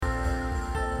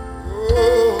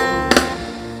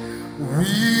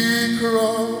We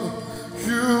crown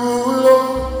you,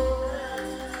 Lord.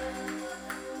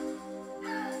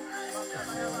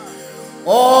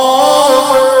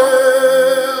 All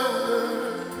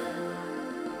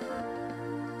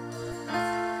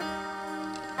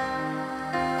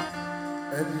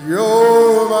and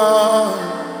you're my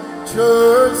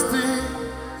majesty.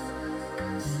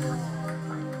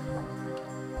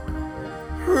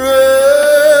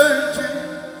 Praise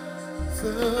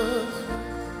Jesus.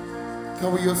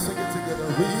 Can we all sing it together?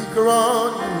 We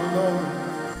crown you, Lord.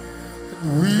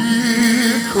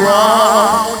 We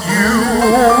crown you,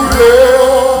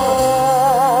 Lord.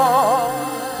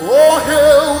 Oh,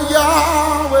 hail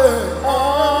Yahweh.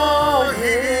 Oh,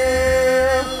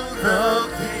 hail the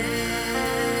King.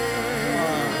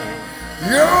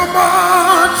 Your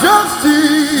majesty.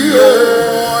 Your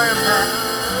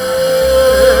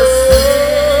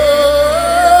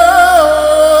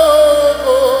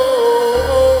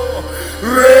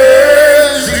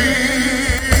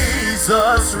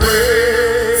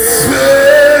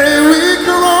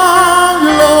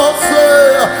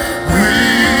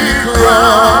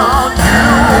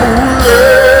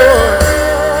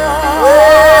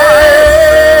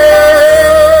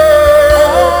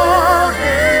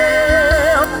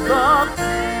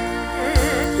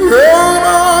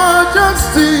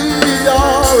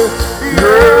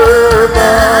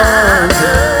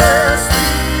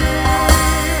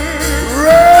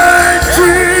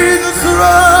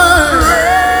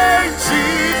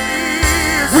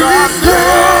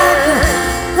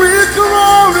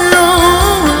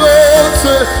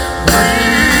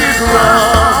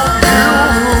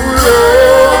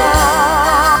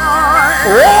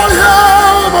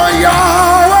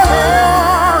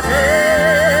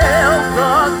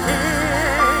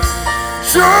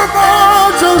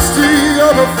majesty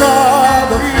of the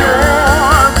Father,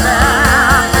 Your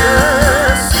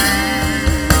majesty.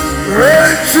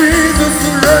 reign Jesus,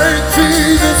 reign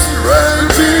Jesus, reign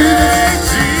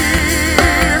Jesus.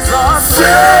 Jesus,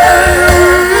 Say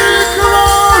we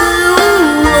crown you,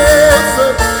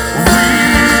 Lord. We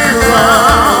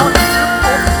crown you.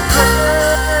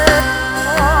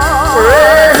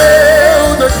 Oh, hail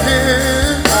the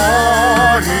King.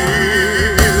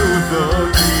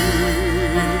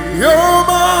 Your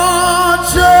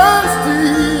majesty,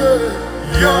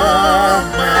 Your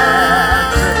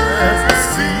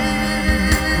majesty.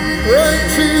 reign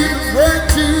Jesus, reign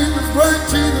Jesus, reign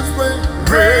Jesus, reign.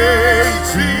 Great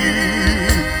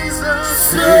Jesus,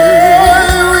 Say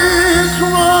we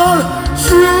crown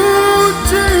you,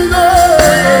 Jesus.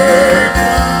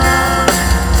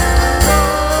 Oh,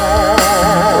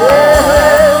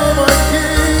 hail my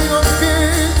King of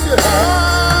Kings.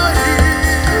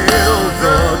 hail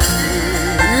the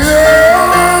King. Your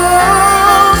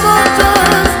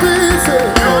majesty, say.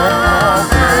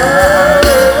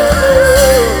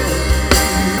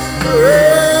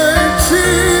 Reign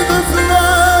Jesus,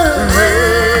 reign.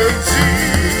 Great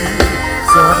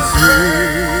Jesus,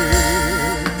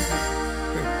 reign.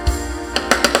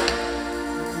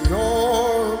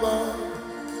 Your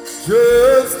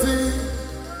majesty,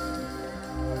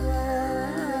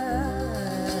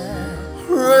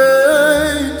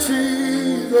 reign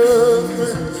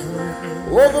Jesus,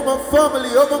 over my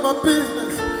family, over my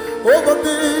business, over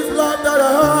this life that I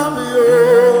have.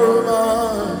 Your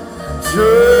majesty,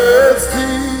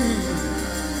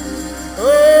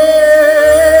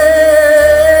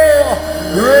 oh,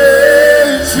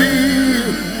 reign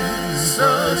Jesus,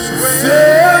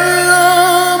 say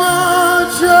your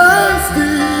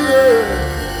majesty,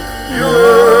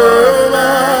 your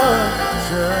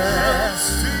majesty,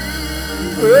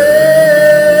 reign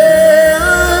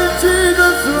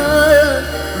Jesus,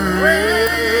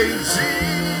 reign.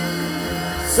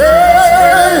 Say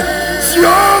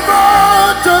your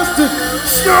majesty,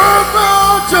 your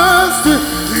majesty,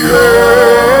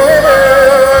 your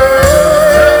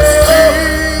majesty,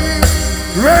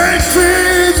 reign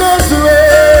Jesus,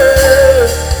 reign.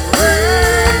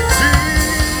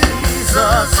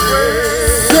 Jesus,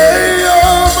 reign. Say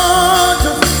your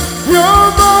majesty, your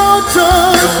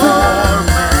majesty,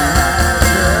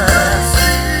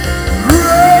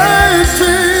 reign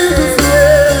Jesus,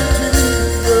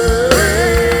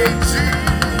 reign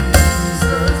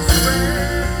Jesus,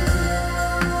 reign.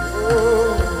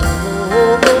 Oh,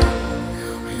 oh, oh.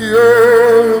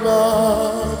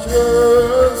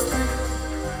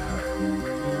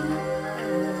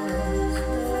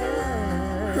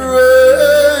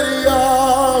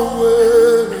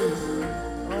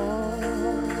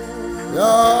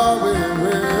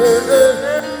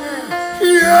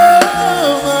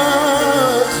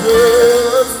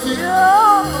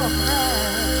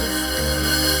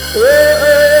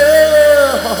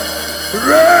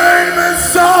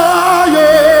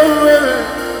 Messiah, reign.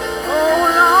 Oh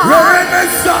Lord. Reign,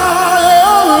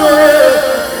 Messiah, reign.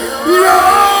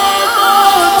 Your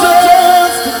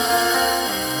majesty.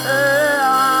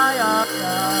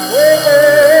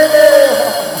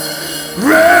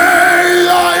 Reign,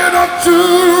 Lion of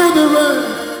Judah, the reign.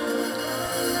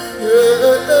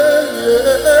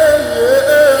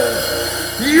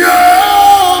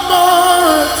 Your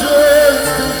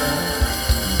majesty.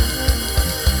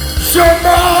 Your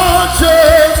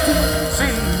majesty.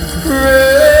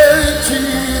 Reign,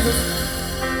 Jesus.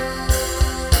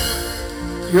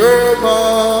 Your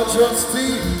majesty.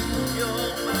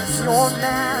 Your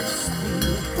majesty.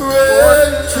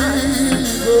 Reign,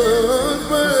 Jesus.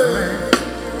 Reign.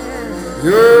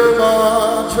 Your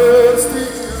majesty.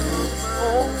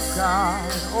 Oh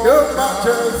God. Oh Your God.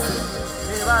 majesty.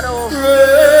 Oh,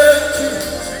 Reign,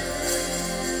 Jesus.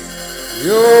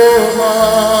 Your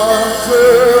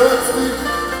majesty.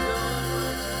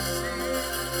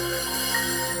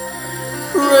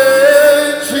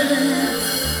 Reign, Jesus.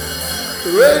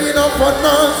 Reigning on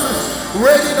finances,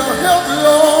 reigning on health,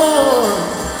 Lord.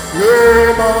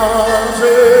 Your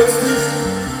majesty.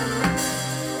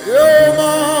 Your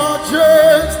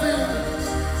majesty.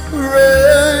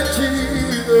 Reign,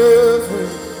 Jesus.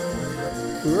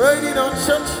 Reigning on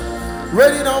church,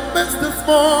 reigning on midst this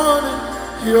morning.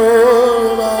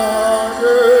 Your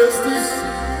majesty.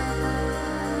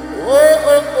 Oh,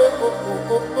 oh, oh,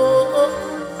 oh, oh, oh, oh.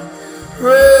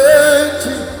 Reign,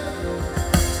 Jesus.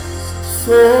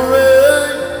 So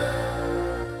reign,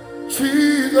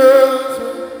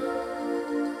 Jesus.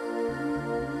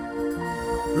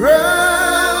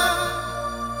 Reign,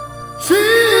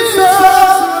 Jesus.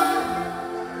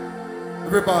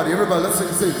 Everybody, let's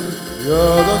sing.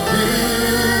 You're the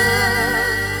King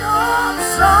of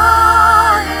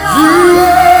Zion. You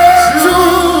are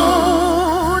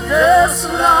Judas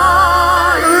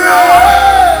Lion.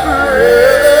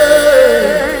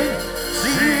 Reign.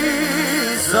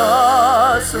 Jesus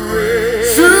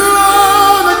reign. You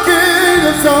are the King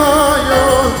of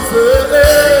Zion.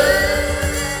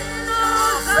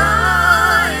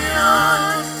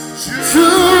 Zion.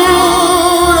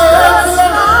 Judas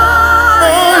Lion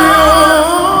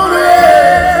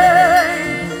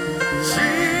reign.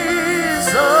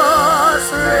 Jesus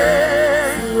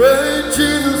reign. Reign,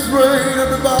 Jesus, reign.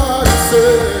 Everybody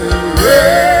say,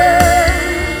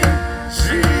 Reign.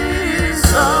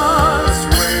 Jesus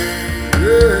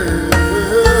reign.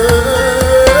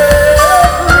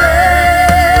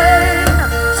 Reign.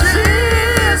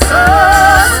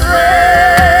 Jesus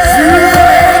reign. You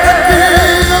are the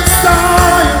King of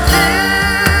Zion.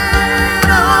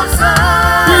 King of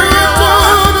Zion. You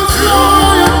are the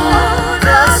Zion.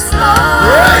 Judas Lion.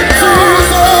 Reign,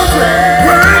 Jesus, reign,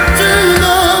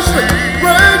 Jesus,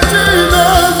 reign,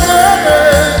 Jesus, reign.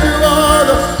 You are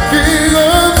the King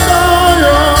of Zion.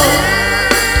 King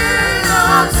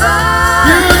of Zion.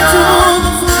 You are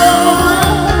the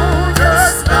Zion.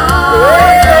 Judas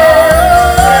Lion.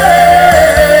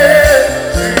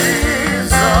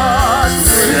 Jesus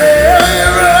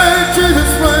Reign,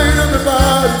 Jesus, reign.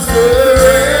 Everybody say,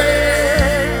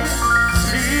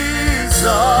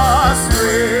 Jesus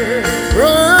reign.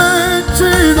 reign,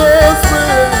 Jesus,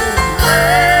 reign.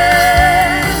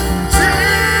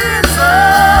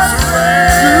 Jesus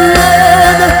reign. You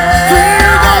are the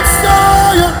King of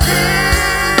Zion.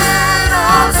 King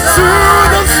of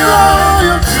Judas Zion.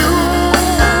 Lion.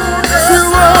 Judas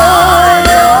You are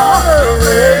the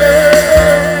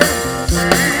Lion.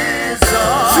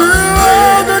 Jesus You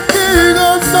are the King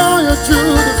of Zion,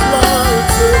 Judas Lion.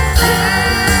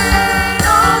 King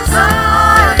of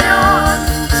Zion.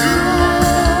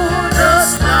 Judas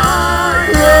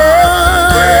Lion.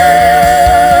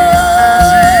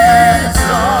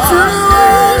 You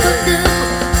are the King.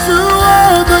 You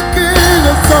are the King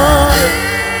of Zion.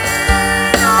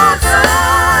 King of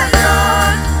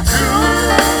Zion.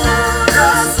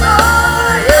 Judas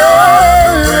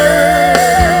Lion.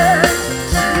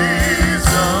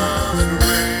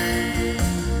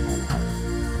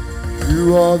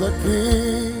 You are the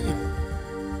King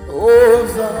of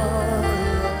Zion,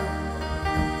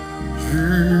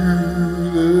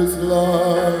 Judas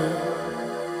Lion.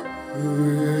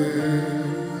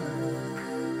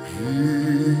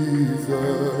 Jesus,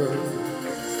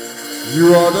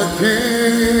 you are the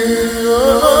King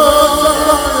of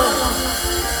Zion.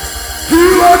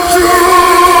 You are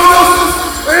Judas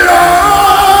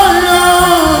Lion.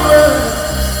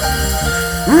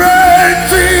 Reign,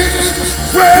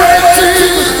 Jesus, reign,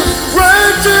 Jesus,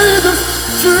 reign, Jesus.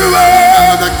 You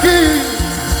are the King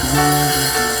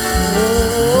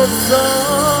of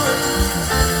Zion.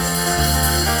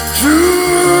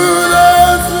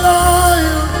 Judas Lion.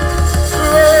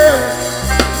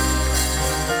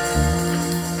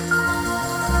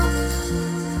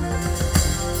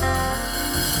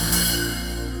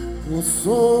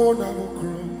 so na mo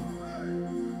kro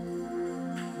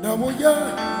na mo ya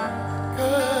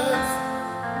kes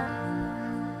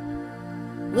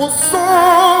so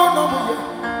na mo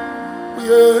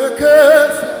ya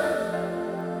kes.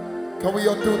 Can we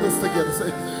all do this together?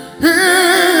 Say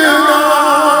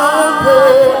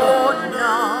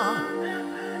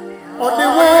on the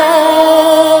wall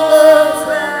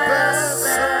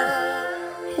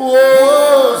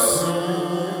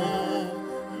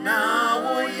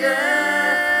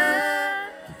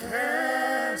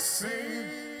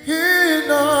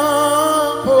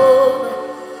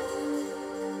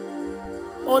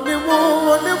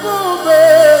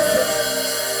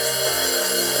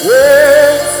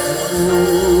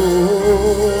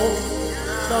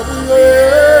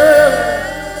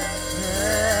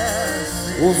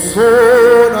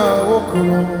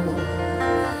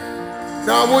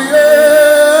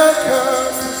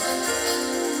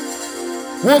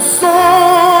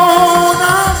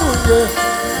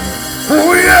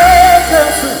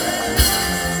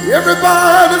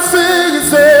everybody sing and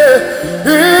say,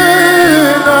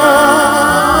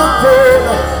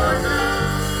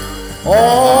 on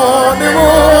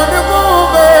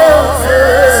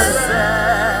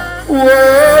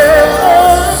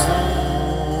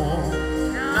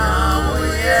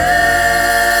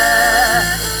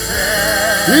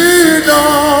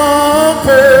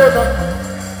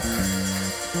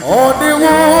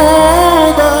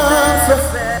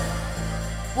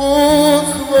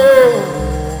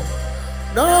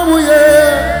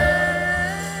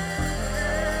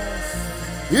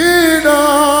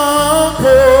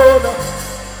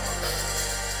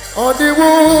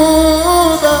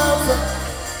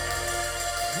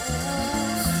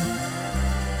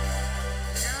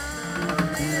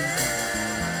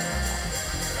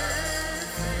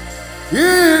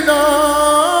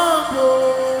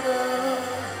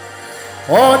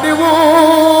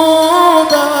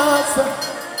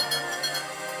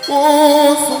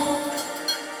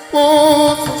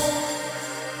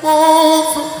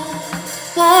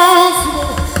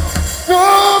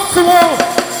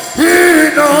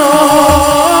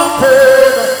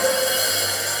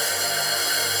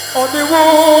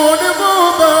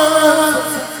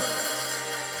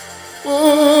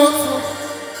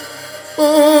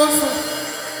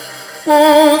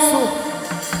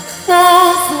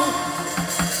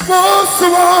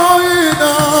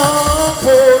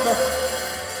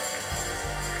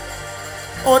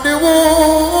the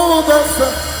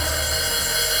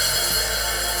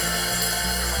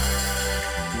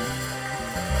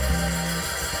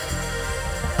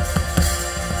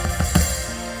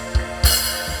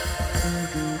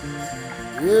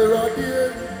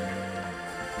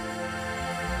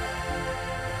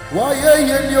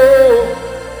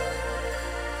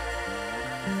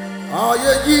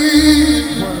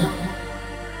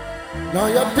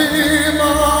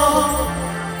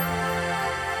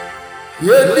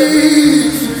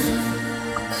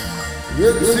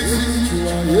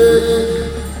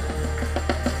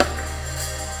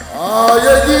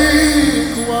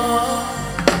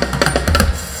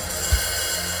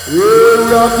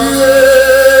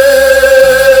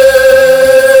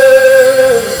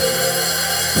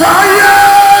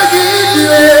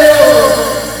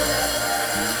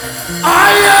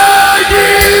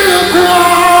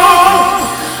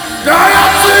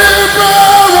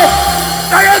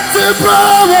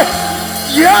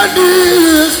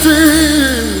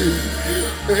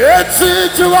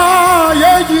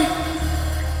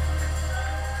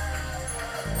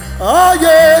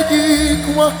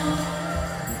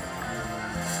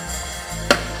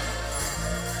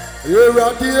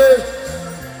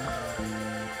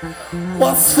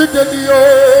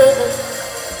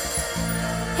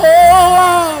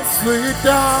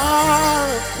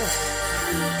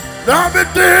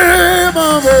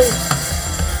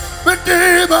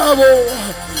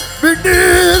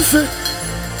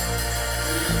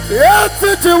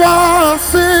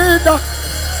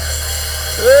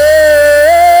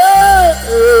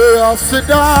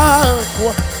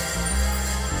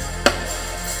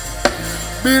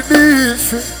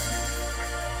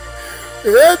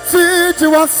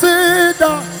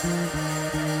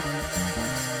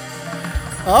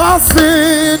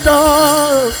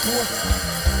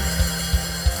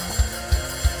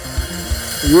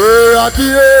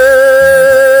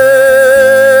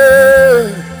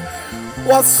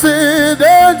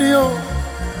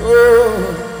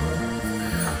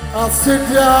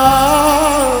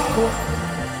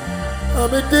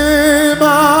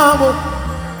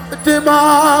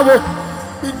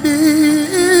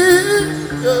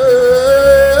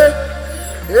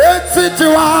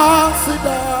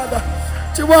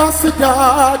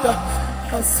Chiwasidada,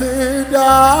 Asida.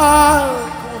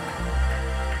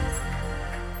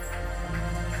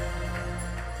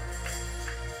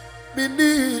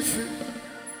 Minishi,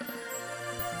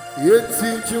 Yeti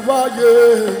Chiwaye,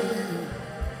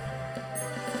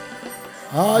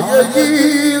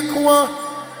 Aye Kwa,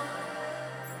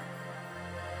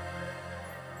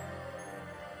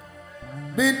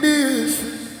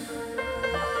 Minishi,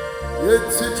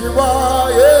 Yeti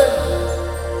Chiwaye,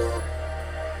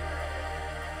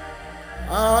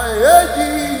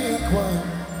 Aye Kwa.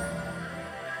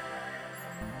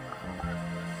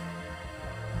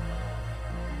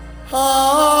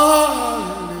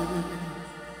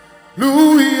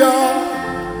 Hallelujah.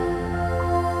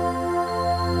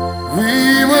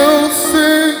 We